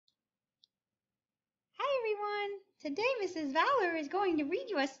Today Mrs. Valor is going to read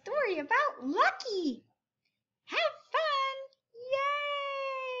you a story about Lucky. Have fun!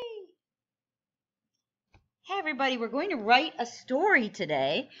 Yay! Hey everybody, we're going to write a story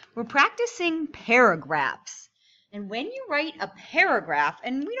today. We're practicing paragraphs. And when you write a paragraph,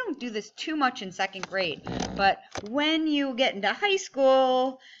 and we don't do this too much in second grade, but when you get into high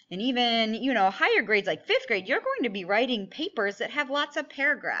school and even, higher grades like fifth grade, you're going to be writing papers that have lots of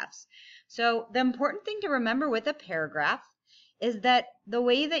paragraphs. So the important thing to remember with a paragraph is that the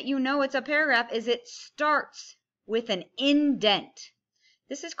way that you know it's a paragraph is it starts with an indent.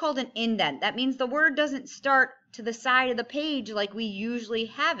 This is called an indent. That means the word doesn't start to the side of the page like we usually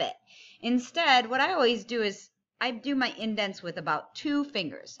have it. Instead, what I always do is I do my indents with about 2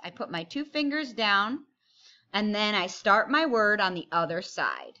 fingers. I put my 2 fingers down and then I start my word on the other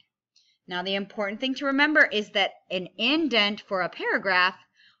side. Now the important thing to remember is that an indent for a paragraph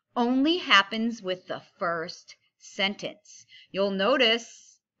only happens with the first sentence. You'll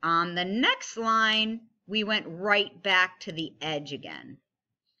notice on the next line we went right back to the edge again.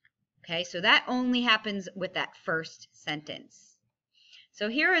 Okay, so that only happens with that first sentence. So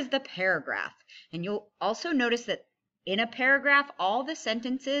here is the paragraph, and you'll also notice that in a paragraph all the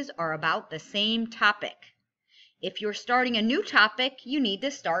sentences are about the same topic. If you're starting a new topic, you need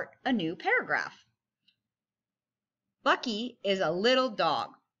to start a new paragraph. Lucky is a little dog.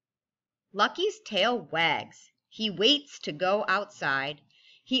 Lucky's tail wags. He waits to go outside.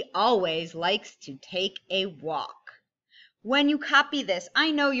 He always likes to take a walk. When you copy this,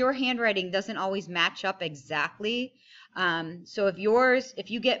 I know your handwriting doesn't always match up exactly. So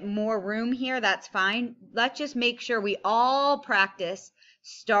if you get more room here, that's fine. Let's just make sure we all practice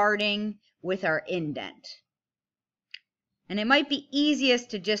starting with our indent. And it might be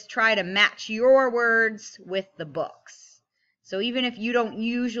easiest to just try to match your words with the book's. So even if you don't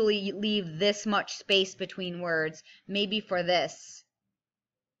usually leave this much space between words, maybe for this,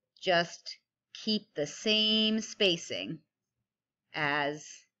 just keep the same spacing as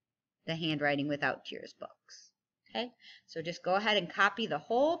the Handwriting Without Tears books. Okay, so just go ahead and copy the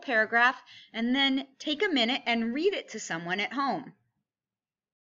whole paragraph and then take a minute and read it to someone at home.